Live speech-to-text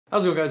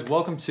How's it going, guys?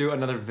 Welcome to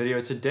another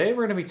video. Today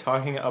we're going to be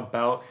talking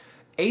about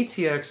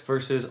ATX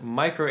versus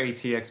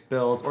Micro-atx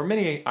builds or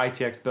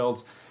mini-ITX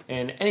builds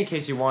in any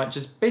case you want,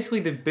 just basically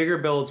the bigger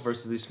builds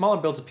versus the smaller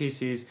builds of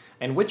PCs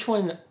and which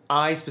one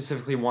I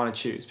specifically want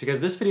to choose, because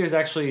this video is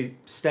actually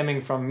stemming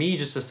from me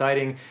just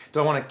deciding, do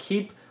I want to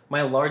keep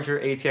my larger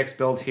ATX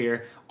build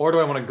here, or do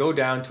I want to go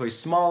down to a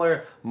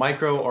smaller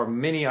micro or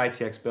mini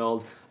ITX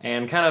build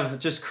and kind of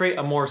just create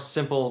a more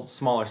simple,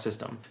 smaller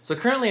system. So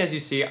currently, as you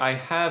see, I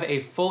have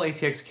a full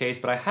ATX case,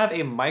 but I have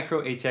a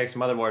micro ATX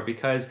motherboard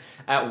because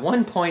at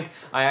one point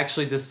I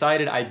actually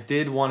decided I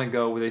did want to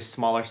go with a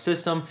smaller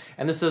system,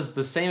 and this is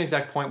the same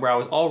exact point where I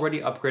was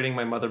already upgrading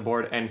my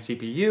motherboard and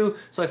CPU,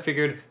 so I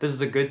figured this is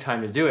a good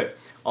time to do it.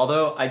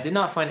 Although I did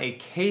not find a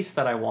case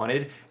that I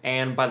wanted,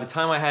 and by the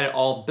time I had it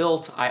all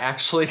built, I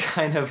actually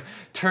kind of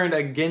turned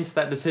against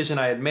that decision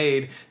I had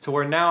made to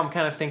where now I'm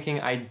kind of thinking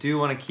I do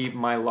want to keep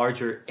my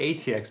larger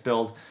ATX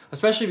build,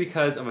 especially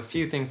because of a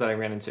few things that I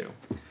ran into.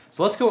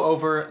 So let's go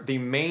over the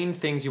main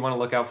things you want to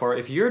look out for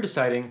if you're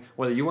deciding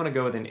whether you want to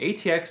go with an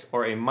ATX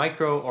or a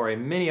micro or a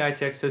mini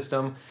ITX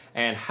system,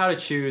 and how to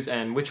choose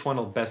and which one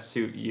will best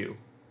suit you.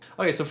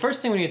 Okay, so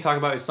first thing we need to talk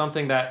about is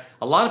something that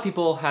a lot of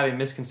people have a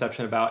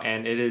misconception about,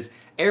 and it is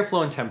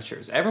airflow and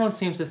temperatures. Everyone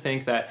seems to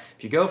think that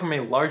if you go from a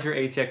larger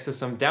ATX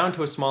system down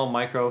to a small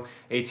micro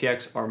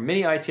ATX or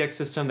mini ITX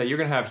system, that you're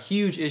gonna have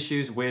huge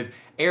issues with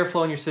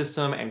airflow in your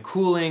system and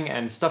cooling,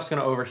 and stuff's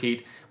gonna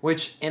overheat,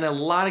 which in a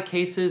lot of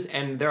cases,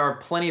 and there are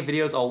plenty of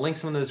videos, I'll link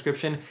some in the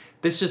description,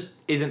 this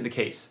just isn't the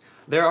case.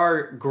 There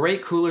are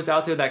great coolers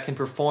out there that can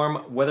perform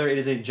whether it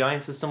is a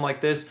giant system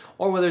like this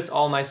or whether it's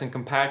all nice and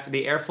compact.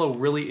 The airflow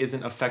really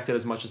isn't affected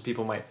as much as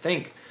people might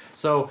think.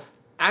 So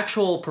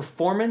actual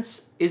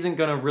performance isn't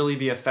going to really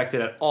be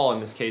affected at all in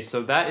this case.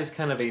 So that is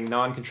kind of a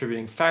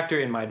non-contributing factor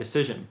in my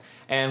decision.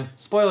 And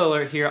spoiler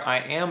alert here, I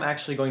am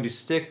actually going to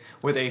stick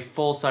with a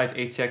full-size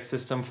ATX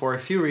system for a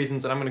few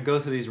reasons, and I'm going to go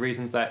through these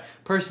reasons that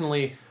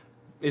personally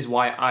is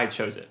why I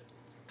chose it.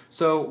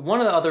 So one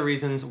of the other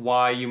reasons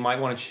why you might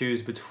want to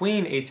choose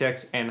between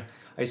ATX and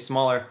a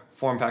smaller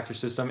form factor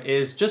system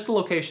is just the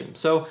location.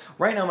 So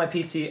right now my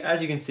PC,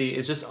 as you can see,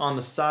 is just on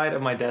the side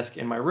of my desk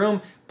in my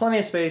room, plenty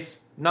of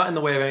space, not in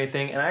the way of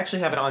anything, and I actually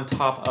have it on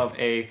top of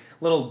a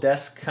little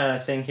desk kind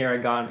of thing here I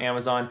got on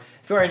Amazon.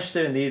 If you are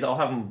interested in these, I'll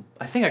have them,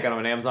 I think I got them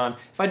on Amazon.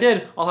 If I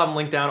did, I'll have them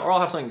linked down, or I'll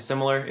have something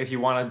similar if you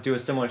want to do a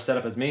similar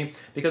setup as me,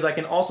 because I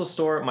can also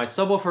store my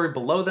subwoofer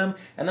below them,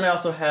 and then I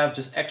also have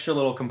just extra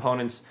little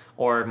components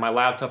or my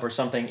laptop or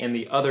something in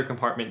the other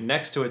compartment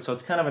next to it, so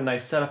it's kind of a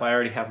nice setup I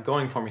already have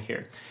going for me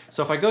here.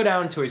 So if I go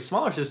down to a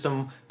smaller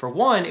system, for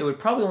one, it would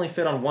probably only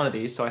fit on one of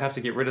these, so I'd have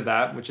to get rid of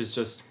that, which is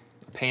just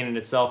a pain in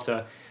itself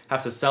to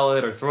have to sell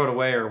it or throw it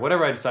away or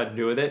whatever I decide to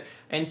do with it.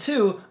 And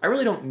two, I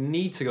really don't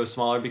need to go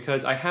smaller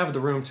because I have the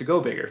room to go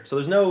bigger. So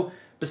there's no,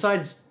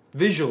 besides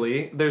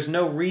visually, there's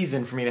no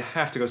reason for me to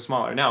have to go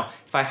smaller. Now,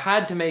 if I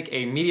had to make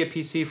a media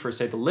PC for,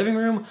 say, the living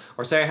room,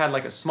 or say I had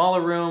like a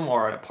smaller room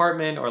or an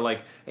apartment or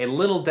like a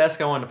little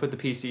desk I wanted to put the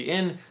PC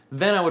in,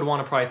 then I would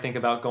want to probably think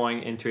about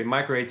going into a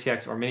micro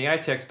ATX or mini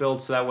ITX build,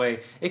 so that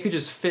way it could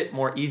just fit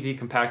more easy,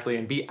 compactly,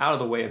 and be out of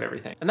the way of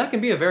everything. And that can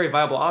be a very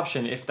viable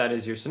option if that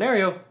is your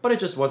scenario, but it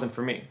just wasn't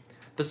for me.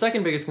 The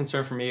second biggest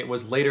concern for me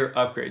was later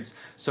upgrades.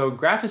 So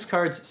graphics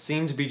cards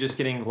seem to be just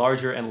getting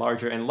larger and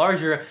larger and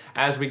larger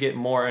as we get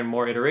more and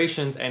more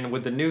iterations, and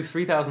with the new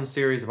 3000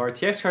 series of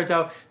RTX cards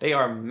out, they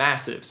are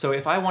massive. So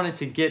if I wanted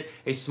to get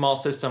a small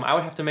system, I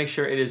would have to make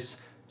sure it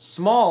is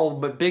small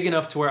but big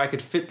enough to where I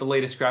could fit the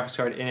latest graphics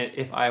card in it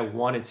if I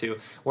wanted to.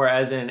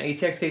 Whereas in an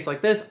ATX case like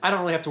this, I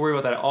don't really have to worry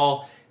about that at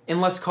all.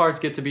 Unless cards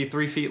get to be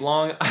 3 feet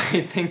long,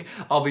 I think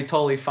I'll be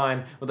totally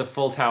fine with a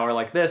full tower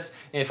like this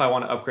if I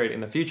want to upgrade in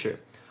the future.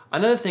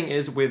 Another thing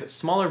is with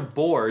smaller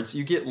boards,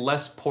 you get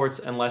less ports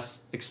and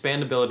less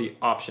expandability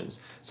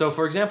options. So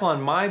for example,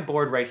 on my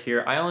board right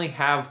here, I only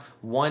have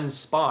one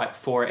spot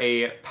for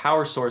a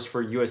power source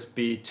for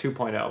USB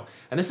 2.0.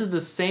 And this is the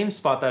same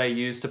spot that I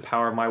use to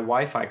power my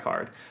Wi-Fi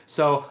card.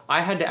 So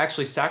I had to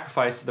actually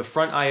sacrifice the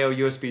front I/O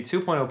USB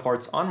 2.0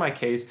 ports on my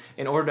case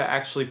in order to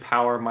actually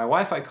power my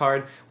Wi-Fi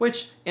card,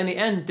 which in the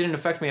end didn't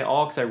affect me at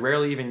all because I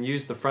rarely even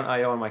used the front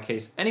I/O on my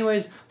case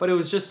anyways, but it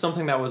was just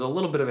something that was a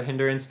little bit of a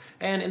hindrance,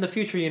 and in the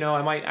future, you know,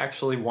 I might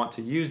actually want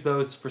to use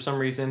those for some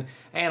reason,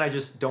 and I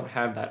just don't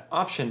have that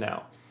option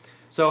now.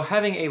 So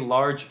having a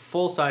large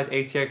full-size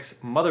ATX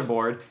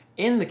motherboard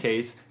in the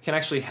case can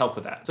actually help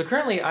with that. So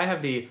currently I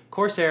have the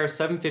Corsair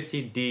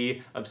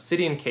 750D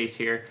Obsidian case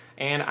here,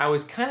 and I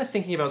was kind of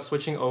thinking about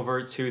switching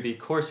over to the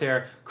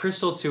Corsair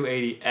Crystal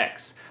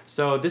 280X.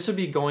 So this would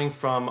be going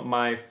from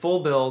my full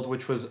build,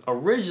 which was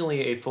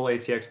originally a full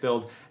ATX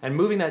build, and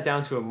moving that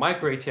down to a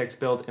micro ATX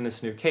build in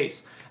this new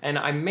case. And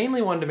I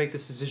mainly wanted to make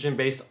this decision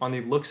based on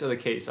the looks of the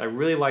case. I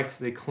really liked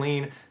the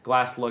clean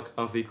glass look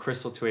of the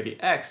Crystal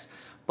 280X.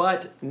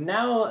 But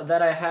now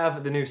that I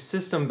have the new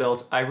system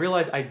built, I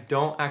realize I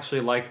don't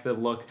actually like the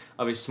look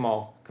of a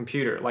small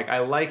computer. Like, I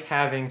like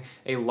having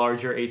a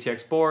larger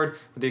ATX board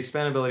with the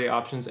expandability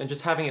options and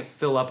just having it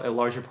fill up a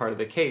larger part of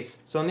the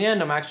case. So in the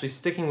end, I'm actually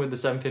sticking with the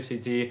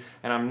 750D,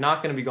 and I'm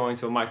not going to be going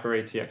to a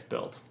Micro-atx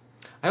build.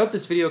 I hope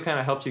this video kind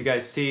of helped you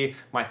guys see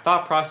my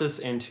thought process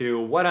into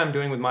what I'm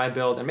doing with my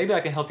build, and maybe I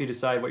can help you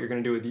decide what you're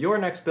going to do with your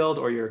next build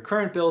or your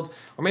current build,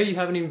 or maybe you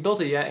haven't even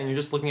built it yet and you're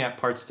just looking at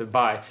parts to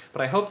buy.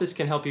 But I hope this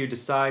can help you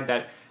decide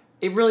that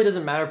it really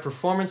doesn't matter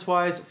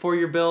performance-wise for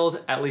your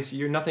build, at least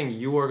nothing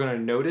you are going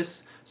to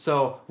notice.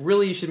 So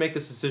really you should make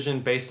this decision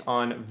based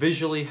on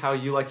visually how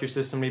you like your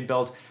system to be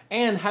built,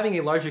 and having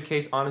a larger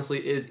case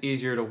honestly is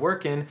easier to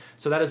work in,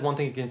 so that is one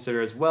thing to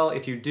consider as well.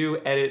 If you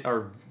do edit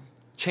or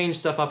change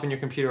stuff up in your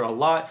computer a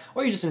lot,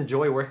 or you just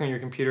enjoy working on your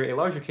computer, a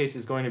larger case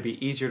is going to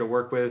be easier to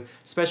work with,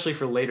 especially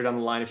for later down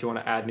the line if you want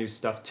to add new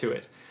stuff to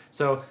it.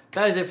 So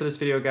that is it for this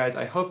video, guys.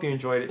 I hope you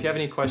enjoyed it. If you have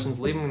any questions,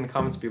 leave them in the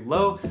comments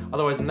below.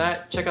 Otherwise than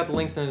that, check out the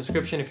links in the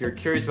description if you're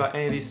curious about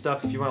any of these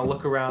stuff, if you want to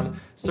look around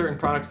certain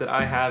products that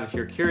I have if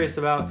you're curious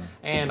about,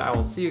 and I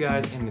will see you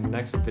guys in the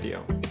next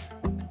video.